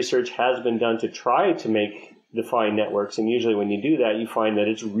important research has been done to try to make defined networks, and usually when you do that, you find that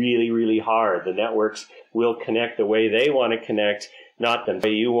it's really, really hard. The networks will connect the way they want to connect, not the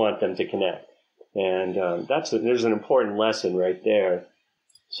way you want them to connect. And there's an important lesson right there.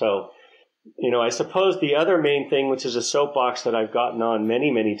 So, I suppose the other main thing, which is a soapbox that I've gotten on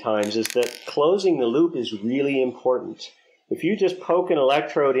many, many times, is that closing the loop is really important. If you just poke an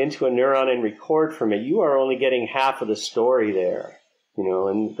electrode into a neuron and record from it, you are only getting half of the story there.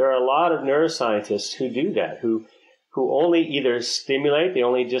 And there are a lot of neuroscientists who do that, who only either stimulate, they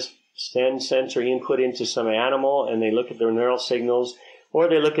only just send sensory input into some animal and they look at their neural signals, or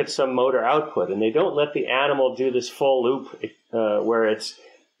they look at some motor output, and they don't let the animal do this full loop where it's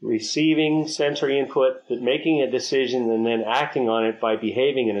receiving sensory input, making a decision, and then acting on it by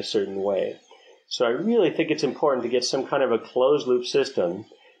behaving in a certain way. So I really think it's important to get some kind of a closed loop system,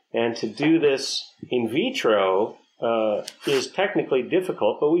 and to do this in vitro is technically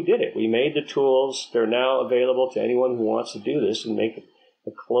difficult, but we did it. We made the tools. They're now available to anyone who wants to do this and make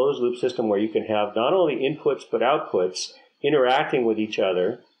a closed loop system where you can have not only inputs but outputs interacting with each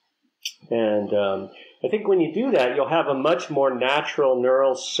other. And I think when you do that, you'll have a much more natural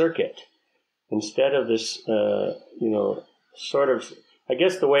neural circuit instead of this, sort of, I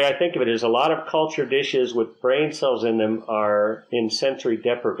guess the way I think of it is a lot of culture dishes with brain cells in them are in sensory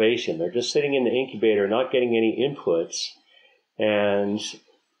deprivation. They're just sitting in the incubator, not getting any inputs. And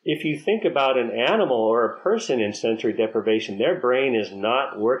if you think about an animal or a person in sensory deprivation, their brain is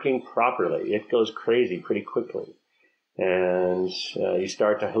not working properly. It goes crazy pretty quickly. And you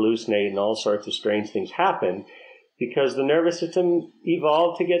start to hallucinate and all sorts of strange things happen because the nervous system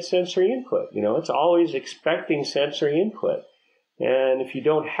evolved to get sensory input. It's always expecting sensory input. And if you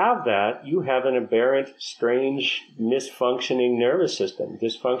don't have that, you have an aberrant, strange, misfunctioning nervous system,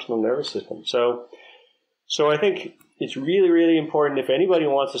 dysfunctional nervous system. So I think it's really, really important if anybody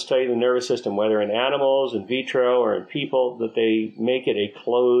wants to study the nervous system, whether in animals, in vitro, or in people, that they make it a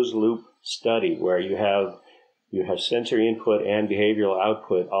closed loop study where you have sensory input and behavioral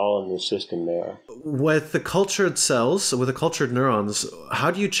output all in the system there. With the cultured cells, with the cultured neurons,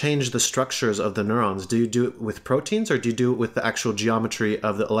 how do you change the structures of the neurons? Do you do it with proteins, or do you do it with the actual geometry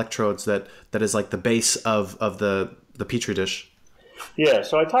of the electrodes that is like the base of the Petri dish? Yeah,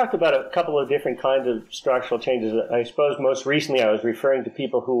 so I talked about a couple of different kinds of structural changes. I suppose most recently I was referring to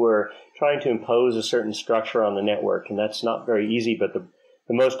people who were trying to impose a certain structure on the network, and that's not very easy, but the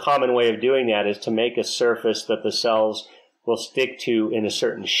most common way of doing that is to make a surface that the cells will stick to in a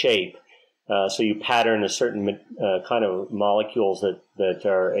certain shape. So you pattern a certain kind of molecules that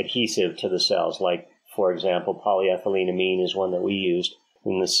are adhesive to the cells, like, for example, polyethylenamine is one that we used.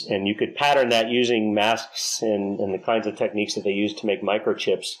 And you could pattern that using masks and the kinds of techniques that they use to make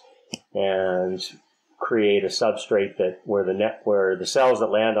microchips, and create a substrate where the cells that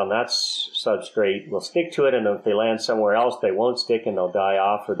land on that substrate will stick to it, and if they land somewhere else, they won't stick and they'll die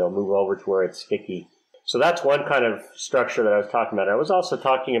off, or they'll move over to where it's sticky. So that's one kind of structure that I was talking about. I was also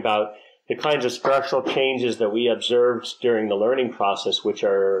talking about the kinds of structural changes that we observed during the learning process, which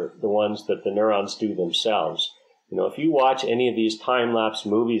are the ones that the neurons do themselves. If you watch any of these time-lapse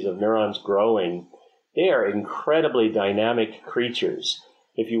movies of neurons growing, they are incredibly dynamic creatures.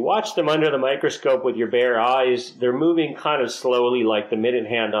 If you watch them under the microscope with your bare eyes, they're moving kind of slowly like the minute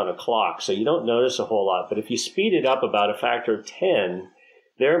hand on a clock, so you don't notice a whole lot. But if you speed it up about a factor of 10,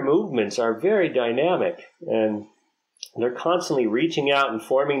 their movements are very dynamic, and they're constantly reaching out and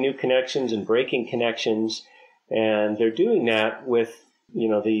forming new connections and breaking connections, and they're doing that with,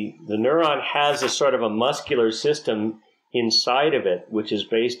 the neuron has a sort of a muscular system inside of it, which is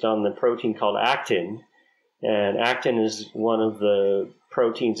based on the protein called actin, and actin is one of the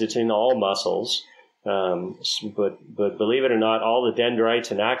proteins that's in all muscles, but believe it or not, all the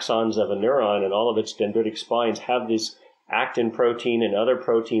dendrites and axons of a neuron and all of its dendritic spines have this actin protein and other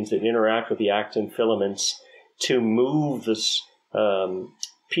proteins that interact with the actin filaments to move this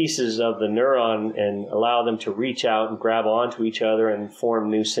pieces of the neuron and allow them to reach out and grab onto each other and form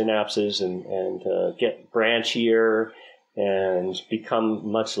new synapses and get branchier and become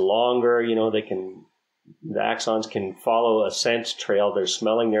much longer. They can the axons can follow a scent trail. They're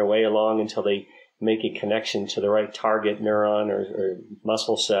smelling their way along until they make a connection to the right target neuron or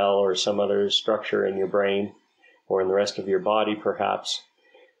muscle cell or some other structure in your brain or in the rest of your body, perhaps.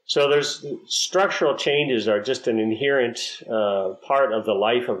 So there's structural changes are just an inherent part of the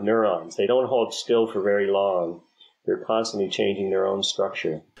life of neurons. They don't hold still for very long. They're constantly changing their own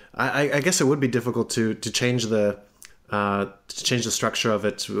structure. I guess it would be difficult to change the structure of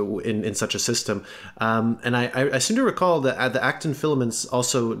it in such a system. And I seem to recall that the actin filaments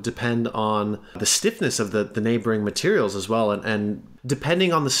also depend on the stiffness of the neighboring materials as well. And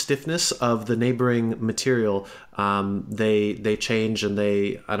depending on the stiffness of the neighboring material, they change and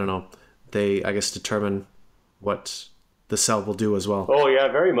they I guess determine what the cell will do as well. Oh yeah,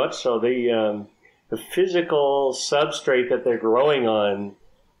 very much so. The physical substrate that they're growing on,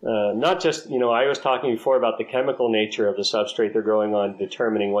 not just, I was talking before about the chemical nature of the substrate they're growing on,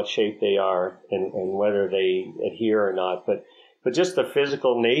 determining what shape they are and whether they adhere or not, but just the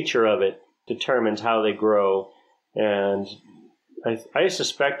physical nature of it determines how they grow. And I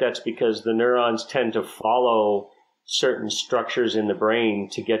suspect that's because the neurons tend to follow certain structures in the brain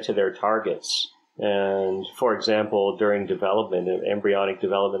to get to their targets. And for example, during embryonic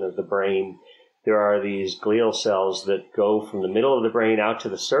development of the brain, there are these glial cells that go from the middle of the brain out to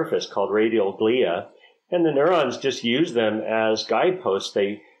the surface called radial glia, and the neurons just use them as guideposts.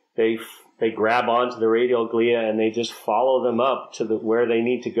 They grab onto the radial glia and they just follow them up to where they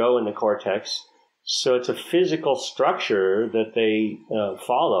need to go in the cortex. So it's a physical structure that they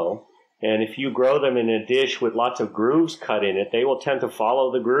follow, and if you grow them in a dish with lots of grooves cut in it, they will tend to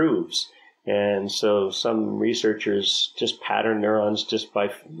follow the grooves. And so some researchers just pattern neurons just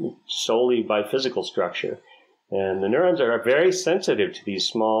solely by physical structure. And the neurons are very sensitive to these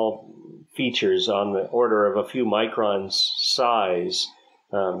small features on the order of a few microns size.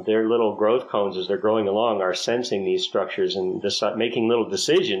 Their little growth cones, as they're growing along, are sensing these structures and making little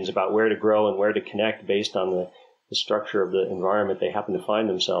decisions about where to grow and where to connect based on the structure of the environment they happen to find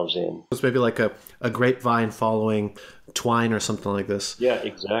themselves in. It's maybe like a grapevine following twine or something like this. Yeah,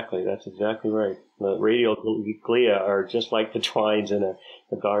 exactly. That's exactly right. The radial glia are just like the twines in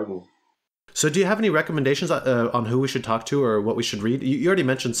a garden. So do you have any recommendations on who we should talk to or what we should read? You already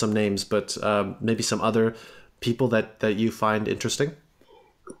mentioned some names, but maybe some other people that you find interesting?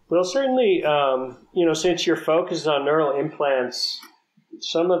 Well, certainly, since your focus is on neural implants,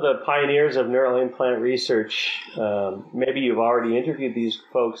 some of the pioneers of neural implant research, maybe you've already interviewed these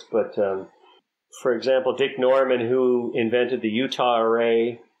folks, but for example, Dick Norman, who invented the Utah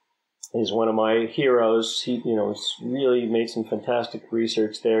array, is one of my heroes. He, really made some fantastic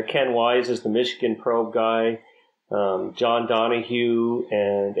research there. Ken Wise is the Michigan probe guy. John Donahue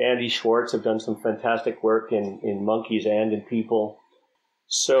and Andy Schwartz have done some fantastic work in monkeys and in people.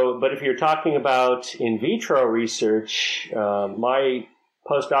 So, but if you're talking about in vitro research, my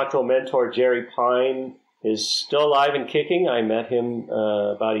postdoctoral mentor, Jerry Pine, is still alive and kicking. I met him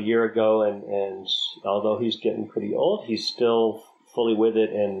about a year ago, and although he's getting pretty old, he's still fully with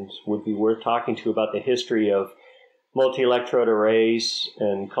it and would be worth talking to about the history of multi-electrode arrays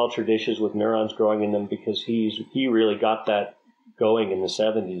and culture dishes with neurons growing in them, because he really got that going in the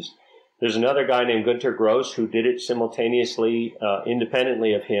 70s. There's another guy named Günter Gross who did it simultaneously,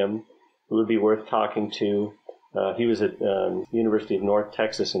 independently of him, who would be worth talking to. He was at University of North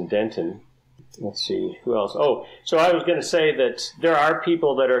Texas in Denton. Let's see, who else? Oh, so I was going to say that there are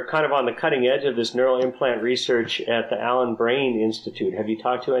people that are kind of on the cutting edge of this neural implant research at the Allen Brain Institute. Have you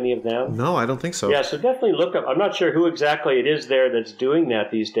talked to any of them? No, I don't think so. Yeah, so definitely look up. I'm not sure who exactly it is there that's doing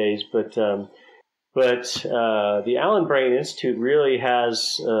that these days, but the Allen Brain Institute really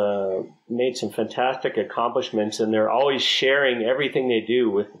has made some fantastic accomplishments, and they're always sharing everything they do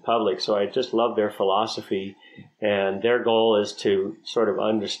with the public. So I just love their philosophy, and their goal is to sort of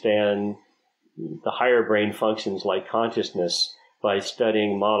understand the higher brain functions like consciousness by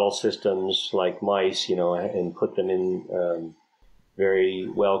studying model systems like mice, and put them in very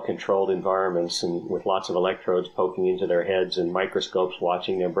well-controlled environments and with lots of electrodes poking into their heads and microscopes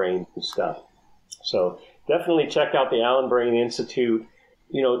watching their brains and stuff. So definitely check out the Allen Brain Institute.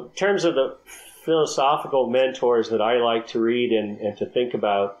 In terms of the philosophical mentors that I like to read and to think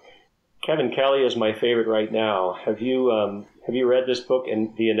about, Kevin Kelly is my favorite right now. Have you read this book,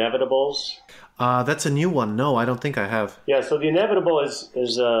 The Inevitables? That's a new one. No, I don't think I have. Yeah, so The Inevitable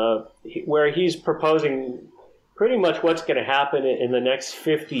is where he's proposing pretty much what's going to happen in the next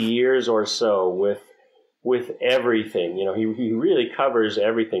 50 years or so with everything. He really covers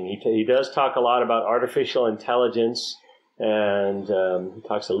everything. He does talk a lot about artificial intelligence, and he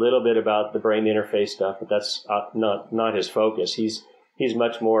talks a little bit about the brain interface stuff, but that's not his focus. He's He's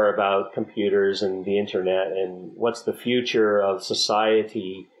much more about computers and the internet and what's the future of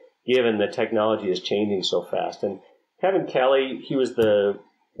society given that technology is changing so fast. And Kevin Kelly, he was the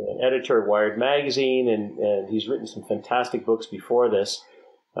editor of Wired Magazine, and he's written some fantastic books before this.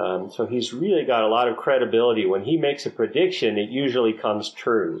 So he's really got a lot of credibility. When he makes a prediction, it usually comes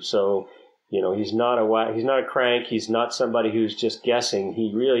true. So, he's not a crank. He's not somebody who's just guessing.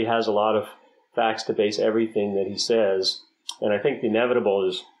 He really has a lot of facts to base everything that he says. And I think The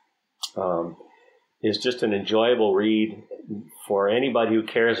Inevitable is just an enjoyable read for anybody who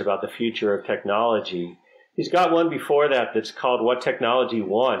cares about the future of technology. He's got one before that that's called What Technology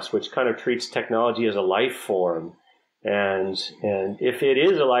Wants, which kind of treats technology as a life form. And if it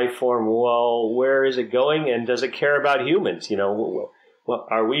is a life form, well, where is it going, and does it care about humans? Well,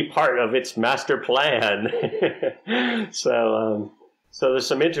 are we part of its master plan? So there's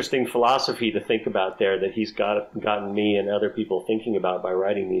some interesting philosophy to think about there that he's gotten me and other people thinking about by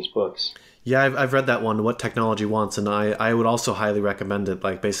writing these books. Yeah, I've read that one, What Technology Wants, and I would also highly recommend it,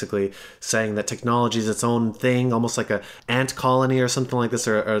 like basically saying that technology is its own thing, almost like a ant colony or something like this,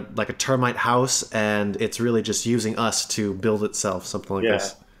 or like a termite house, and it's really just using us to build itself, something like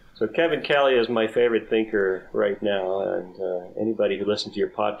this. So Kevin Kelly is my favorite thinker right now, and anybody who listens to your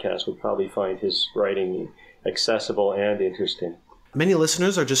podcast would probably find his writing accessible and interesting. Many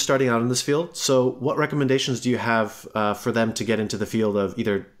listeners are just starting out in this field, so what recommendations do you have for them to get into the field of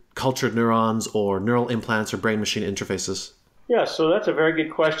either cultured neurons or neural implants or brain-machine interfaces? Yeah, so that's a very good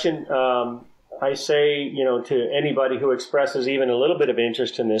question. I say, to anybody who expresses even a little bit of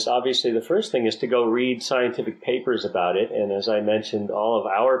interest in this, obviously the first thing is to go read scientific papers about it. And as I mentioned, all of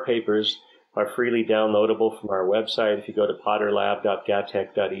our papers are freely downloadable from our website. If you go to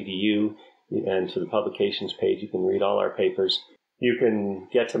potterlab.gatech.edu and to the publications page, you can read all our papers. You can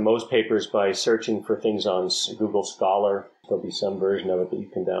get to most papers by searching for things on Google Scholar. There'll be some version of it that you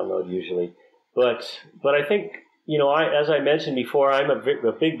can download usually. But I think, as I mentioned before, I'm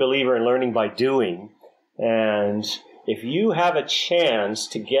a big believer in learning by doing. And if you have a chance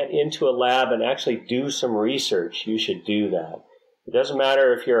to get into a lab and actually do some research, you should do that. It doesn't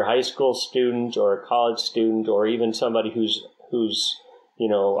matter if you're a high school student or a college student or even somebody who's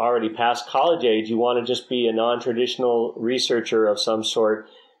already past college age. You want to just be a non-traditional researcher of some sort.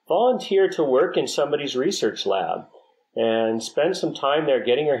 Volunteer to work in somebody's research lab and spend some time there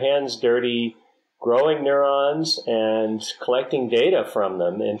getting your hands dirty, growing neurons and collecting data from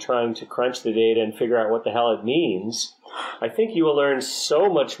them and trying to crunch the data and figure out what the hell it means. I think you will learn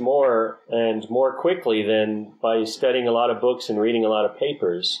so much more and more quickly than by studying a lot of books and reading a lot of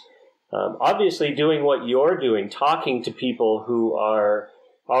papers. Obviously, doing what you're doing, talking to people who are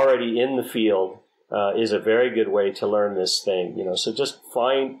already in the field, is a very good way to learn this thing. So just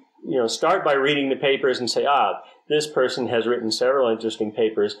start by reading the papers and say, this person has written several interesting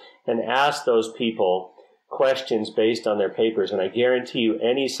papers, and ask those people questions based on their papers. And I guarantee you,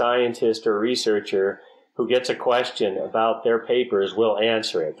 any scientist or researcher who gets a question about their papers will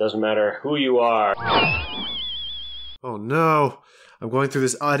answer it. Doesn't matter who you are. Oh no. I'm going through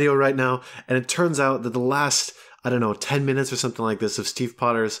this audio right now, and it turns out that the last, 10 minutes or something like this of Steve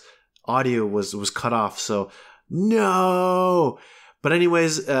Potter's audio was cut off. So, no! But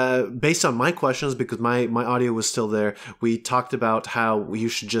anyways, based on my questions, because my audio was still there, we talked about how you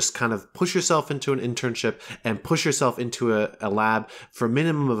should just kind of push yourself into an internship and push yourself into a lab for a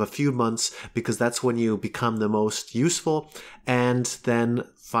minimum of a few months, because that's when you become the most useful. And then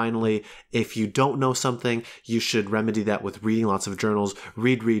finally, if you don't know something, you should remedy that with reading lots of journals.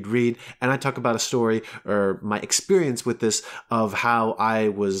 Read. And I talk about a story, or my experience with this, of how I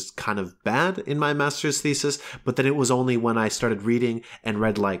was kind of bad in my master's thesis, but then it was only when I started reading and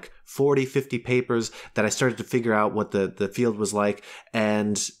read like 40, 50 papers that I started to figure out what the field was like.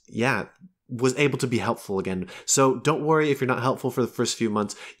 And yeah, was able to be helpful again. So don't worry if you're not helpful for the first few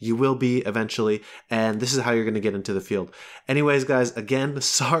months. You will be eventually, and this is how you're going to get into the field. Anyways, guys, again,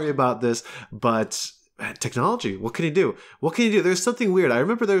 sorry about this, but technology, what can you do? What can you do? There's something weird. I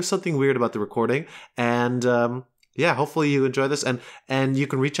remember there was something weird about the recording, and yeah, hopefully you enjoy this, and you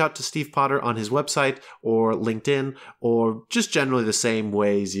can reach out to Steve Potter on his website or LinkedIn, or just generally the same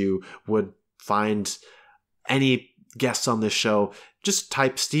ways you would find any guests on this show. Just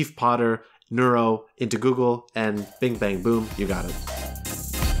type Steve Potter Neuro into Google, and bing, bang, boom, you got it.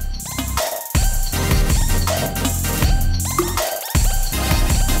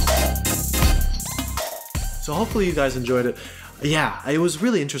 So hopefully you guys enjoyed it. Yeah, it was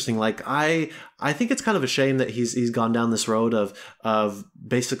really interesting. Like I think it's kind of a shame that he's gone down this road of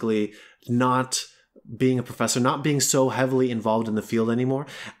basically not being a professor, not being so heavily involved in the field anymore.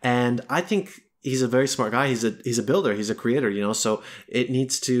 And I think he's a very smart guy. He's a builder. He's a creator, you know, so it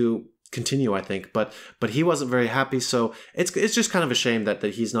needs to continue, I think. But he wasn't very happy. So it's just kind of a shame that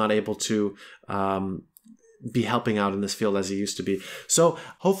he's not able to be helping out in this field as he used to be. So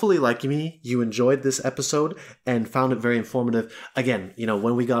hopefully, like me, you enjoyed this episode and found it very informative. Again, you know,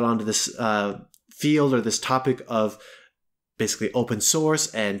 when we got onto this field or this topic of basically open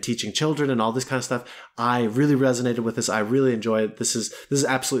source and teaching children and all this kind of stuff, I really resonated with this. I really enjoy it. This is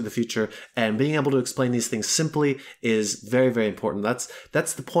absolutely the future, and being able to explain these things simply is very, very important.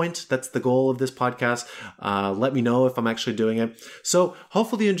 That's the point. That's the goal of this podcast. Let me know if I'm actually doing it. So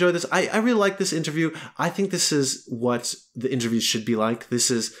hopefully you enjoy this. I really like this interview. I think this is what the interviews should be like.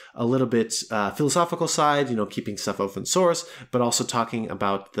 This is a little bit philosophical side, you know, keeping stuff open source, but also talking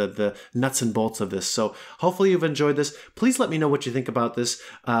about the nuts and bolts of this. So hopefully you've enjoyed this. Please let me know what you think about this.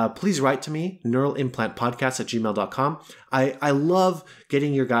 Please write to me, neuralimplantpodcast@gmail.com. I love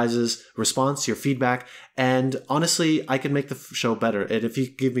getting your guys' response, your feedback, and honestly, I can make the show better. And if you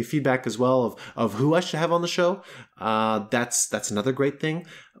give me feedback as well of who I should have on the show, that's another great thing.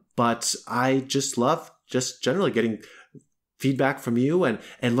 But I just love just generally getting feedback from you and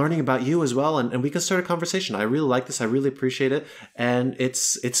learning about you as well, and we can start a conversation. I really like this. I really appreciate it, and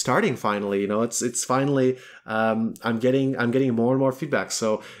it's starting finally. You know, it's finally I'm getting more and more feedback.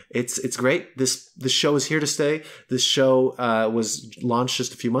 So it's great. This show is here to stay. This show was launched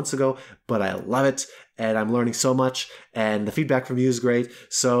just a few months ago, but I love it, and I'm learning so much, and the feedback from you is great.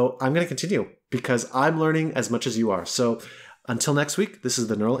 So I'm going to continue because I'm learning as much as you are. So until next week, this is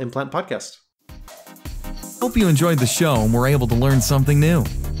the Neural Implant Podcast. Hope you enjoyed the show and were able to learn something new,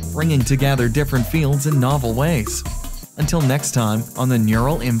 bringing together different fields in novel ways. Until next time on the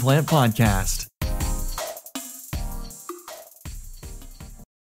Neural Implant Podcast.